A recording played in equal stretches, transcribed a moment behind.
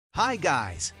Hi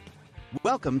guys!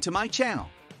 Welcome to my channel.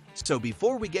 So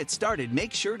before we get started,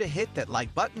 make sure to hit that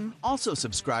like button, also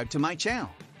subscribe to my channel.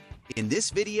 In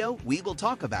this video, we will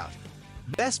talk about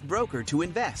best broker to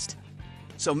invest.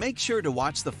 So make sure to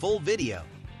watch the full video.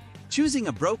 Choosing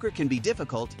a broker can be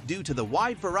difficult due to the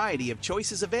wide variety of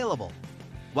choices available.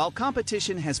 While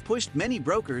competition has pushed many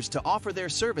brokers to offer their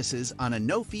services on a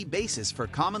no-fee basis for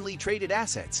commonly traded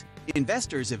assets,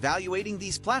 investors evaluating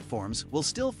these platforms will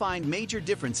still find major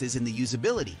differences in the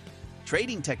usability,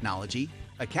 trading technology,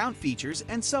 account features,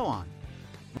 and so on.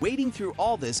 Wading through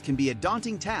all this can be a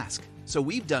daunting task, so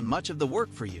we've done much of the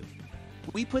work for you.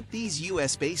 We put these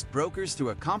US-based brokers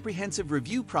through a comprehensive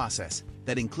review process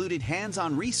that included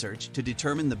hands-on research to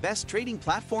determine the best trading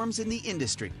platforms in the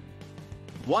industry.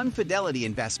 1. Fidelity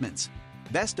Investments.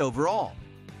 Best overall.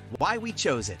 Why we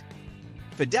chose it.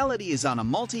 Fidelity is on a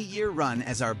multi-year run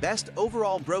as our best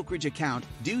overall brokerage account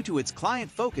due to its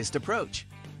client-focused approach.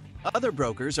 Other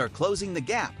brokers are closing the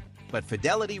gap, but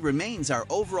Fidelity remains our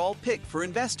overall pick for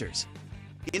investors.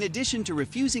 In addition to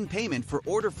refusing payment for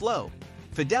order flow,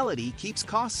 Fidelity keeps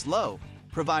costs low,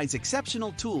 provides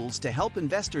exceptional tools to help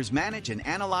investors manage and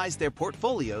analyze their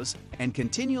portfolios, and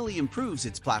continually improves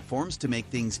its platforms to make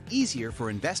things easier for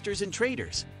investors and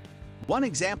traders. One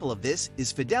example of this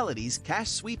is Fidelity's cash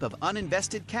sweep of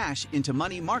uninvested cash into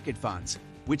money market funds,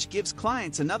 which gives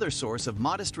clients another source of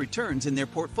modest returns in their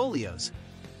portfolios.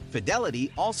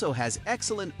 Fidelity also has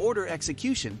excellent order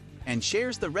execution and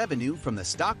shares the revenue from the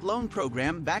stock loan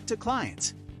program back to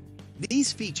clients.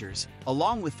 These features,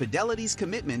 along with Fidelity's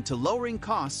commitment to lowering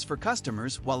costs for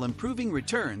customers while improving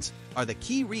returns, are the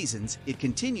key reasons it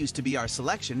continues to be our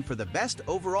selection for the best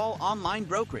overall online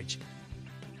brokerage.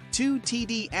 2.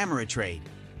 TD Ameritrade.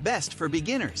 Best for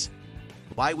beginners.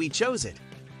 Why we chose it.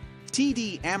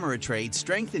 TD Ameritrade's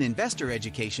strength in investor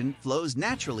education flows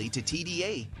naturally to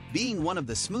TDA, being one of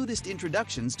the smoothest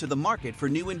introductions to the market for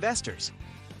new investors.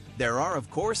 There are, of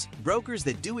course, brokers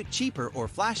that do it cheaper or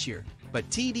flashier, but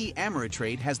TD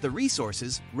Ameritrade has the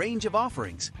resources, range of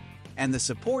offerings, and the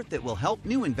support that will help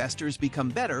new investors become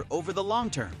better over the long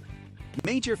term.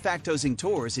 Major factors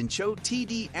tours in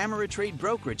TD Ameritrade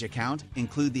brokerage account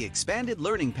include the expanded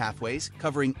learning pathways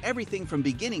covering everything from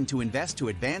beginning to invest to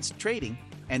advanced trading,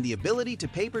 and the ability to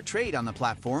paper trade on the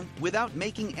platform without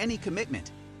making any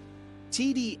commitment.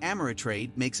 TD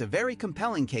Ameritrade makes a very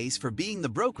compelling case for being the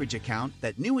brokerage account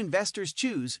that new investors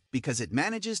choose because it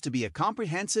manages to be a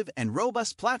comprehensive and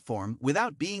robust platform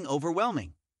without being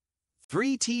overwhelming.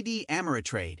 3. TD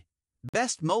Ameritrade.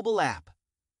 Best mobile app.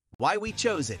 Why we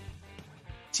chose it.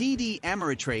 TD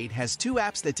Ameritrade has two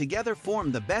apps that together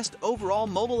form the best overall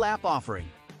mobile app offering.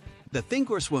 The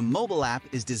Thinkorswim mobile app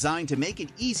is designed to make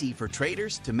it easy for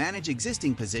traders to manage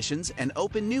existing positions and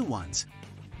open new ones.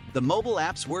 The mobile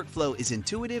app's workflow is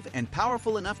intuitive and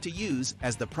powerful enough to use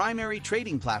as the primary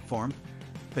trading platform,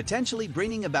 potentially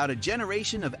bringing about a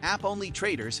generation of app-only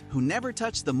traders who never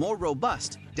touch the more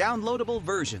robust, downloadable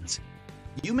versions.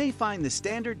 You may find the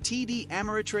standard TD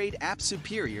Ameritrade app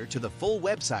superior to the full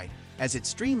website, as it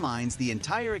streamlines the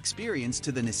entire experience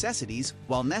to the necessities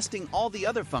while nesting all the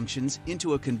other functions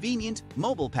into a convenient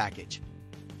mobile package.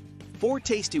 4.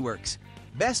 Tastyworks.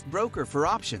 Best broker for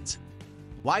options.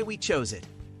 Why we chose it.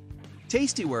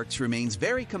 Tastyworks remains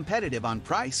very competitive on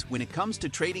price when it comes to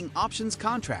trading options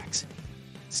contracts.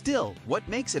 Still, what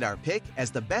makes it our pick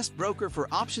as the best broker for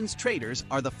options traders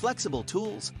are the flexible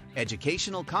tools,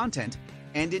 educational content,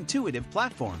 and intuitive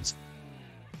platforms.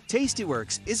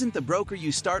 Tastyworks isn't the broker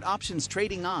you start options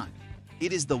trading on.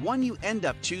 It is the one you end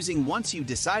up choosing once you've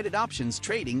decided options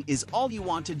trading is all you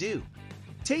want to do.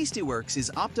 Tastyworks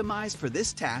is optimized for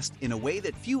this task in a way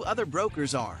that few other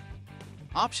brokers are.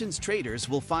 Options traders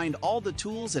will find all the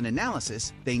tools and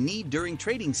analysis they need during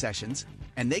trading sessions,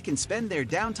 and they can spend their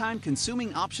downtime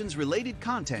consuming options-related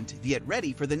content to get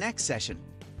ready for the next session.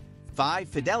 5.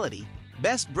 Fidelity.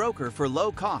 Best broker for low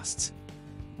costs.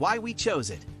 Why we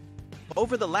chose it.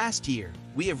 Over the last year,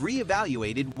 we have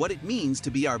reevaluated what it means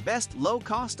to be our best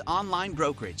low-cost online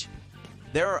brokerage.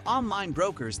 There are online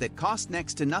brokers that cost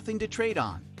next to nothing to trade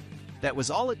on. That was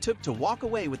all it took to walk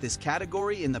away with this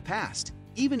category in the past,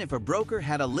 even if a broker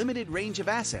had a limited range of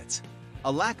assets,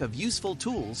 a lack of useful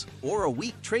tools, or a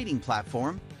weak trading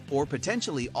platform, or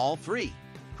potentially all three,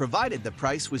 provided the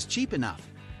price was cheap enough.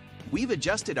 We've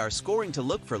adjusted our scoring to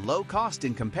look for low cost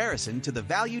in comparison to the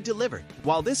value delivered.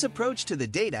 While this approach to the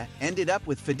data ended up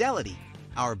with Fidelity,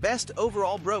 our best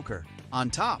overall broker, on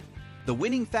top. The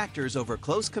winning factors over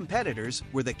close competitors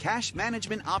were the cash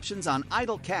management options on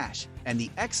idle cash and the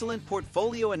excellent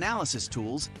portfolio analysis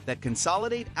tools that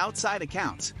consolidate outside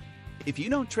accounts. If you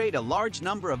don't trade a large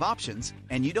number of options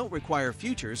and you don't require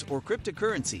futures or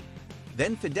cryptocurrency,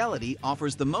 then Fidelity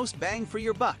offers the most bang for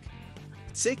your buck.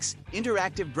 6.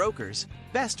 Interactive brokers,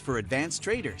 best for advanced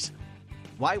traders.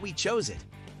 Why we chose it.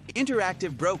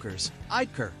 Interactive brokers,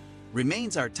 IDCR,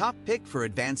 remains our top pick for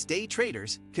advanced day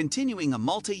traders, continuing a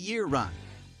multi-year run.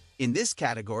 In this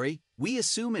category, we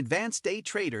assume advanced day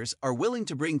traders are willing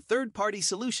to bring third-party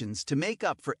solutions to make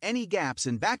up for any gaps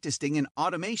in backtesting and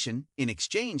automation in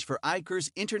exchange for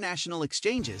IDCR's international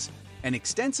exchanges, an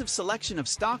extensive selection of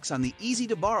stocks on the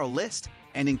easy-to-borrow list,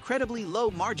 and incredibly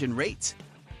low margin rates.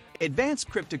 Advanced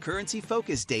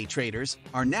cryptocurrency-focused day traders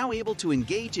are now able to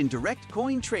engage in direct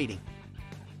coin trading.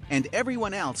 And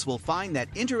everyone else will find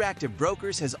that Interactive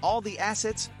Brokers has all the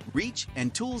assets, reach,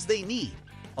 and tools they need,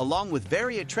 along with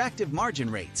very attractive margin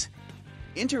rates.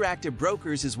 Interactive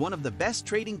Brokers is one of the best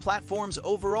trading platforms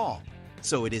overall,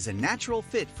 so it is a natural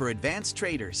fit for advanced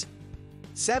traders.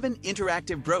 7.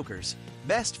 Interactive Brokers,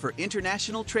 best for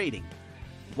international trading.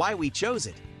 Why we chose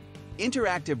it.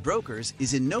 Interactive Brokers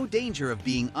is in no danger of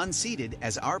being unseated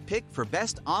as our pick for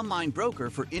best online broker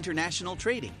for international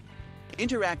trading.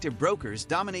 Interactive Brokers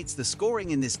dominates the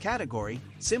scoring in this category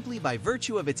simply by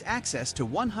virtue of its access to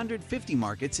 150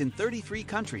 markets in 33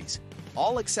 countries,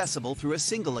 all accessible through a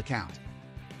single account.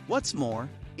 What's more,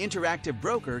 Interactive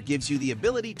Broker gives you the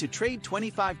ability to trade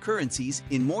 25 currencies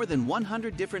in more than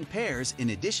 100 different pairs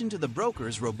in addition to the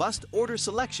broker's robust order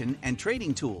selection and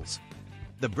trading tools.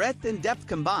 The breadth and depth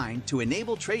combine to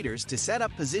enable traders to set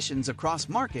up positions across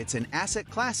markets and asset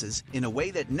classes in a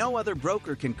way that no other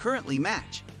broker can currently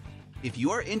match. If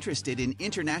you are interested in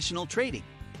international trading,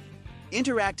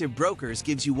 Interactive Brokers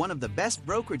gives you one of the best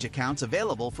brokerage accounts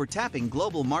available for tapping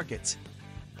global markets.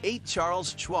 8.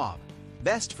 Charles Schwab,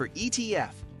 best for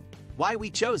ETF. Why we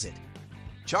chose it.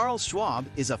 Charles Schwab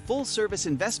is a full-service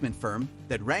investment firm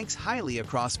that ranks highly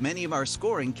across many of our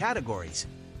scoring categories.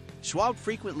 Schwab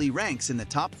frequently ranks in the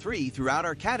top 3 throughout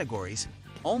our categories,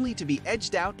 only to be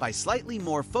edged out by slightly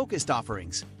more focused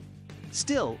offerings.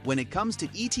 Still, when it comes to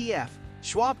ETF,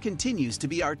 Schwab continues to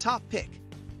be our top pick.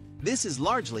 This is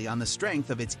largely on the strength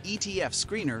of its ETF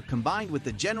screener combined with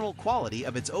the general quality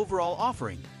of its overall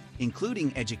offering,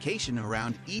 including education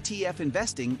around ETF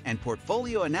investing and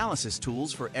portfolio analysis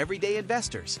tools for everyday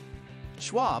investors.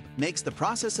 Schwab makes the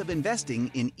process of investing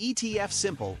in ETFs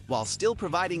simple while still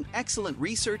providing excellent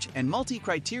research and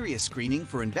multi-criteria screening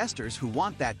for investors who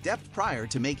want that depth prior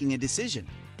to making a decision.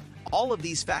 All of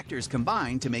these factors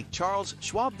combine to make Charles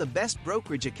Schwab the best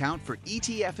brokerage account for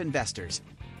ETF investors.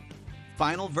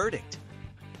 Final verdict.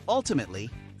 Ultimately,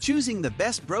 choosing the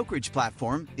best brokerage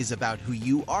platform is about who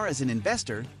you are as an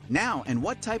investor now and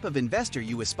what type of investor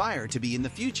you aspire to be in the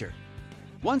future.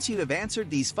 Once you have answered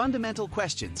these fundamental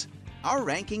questions, our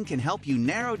ranking can help you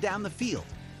narrow down the field.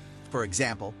 For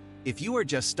example, if you are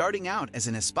just starting out as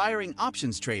an aspiring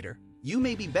options trader, you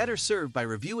may be better served by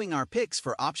reviewing our picks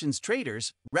for options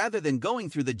traders rather than going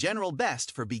through the general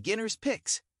best for beginners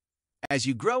picks. As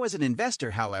you grow as an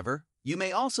investor, however, you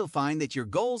may also find that your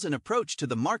goals and approach to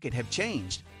the market have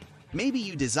changed. Maybe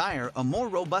you desire a more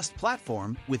robust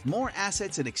platform with more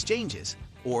assets and exchanges,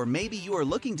 or maybe you are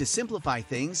looking to simplify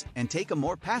things and take a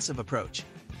more passive approach.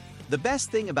 The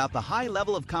best thing about the high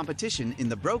level of competition in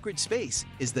the brokerage space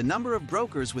is the number of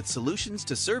brokers with solutions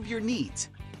to serve your needs,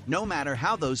 no matter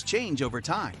how those change over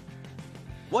time.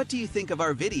 What do you think of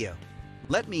our video?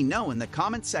 Let me know in the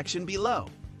comment section below.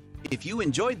 If you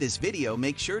enjoyed this video,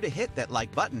 make sure to hit that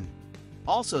like button.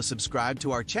 Also subscribe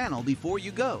to our channel before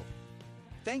you go.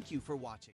 Thank you for watching.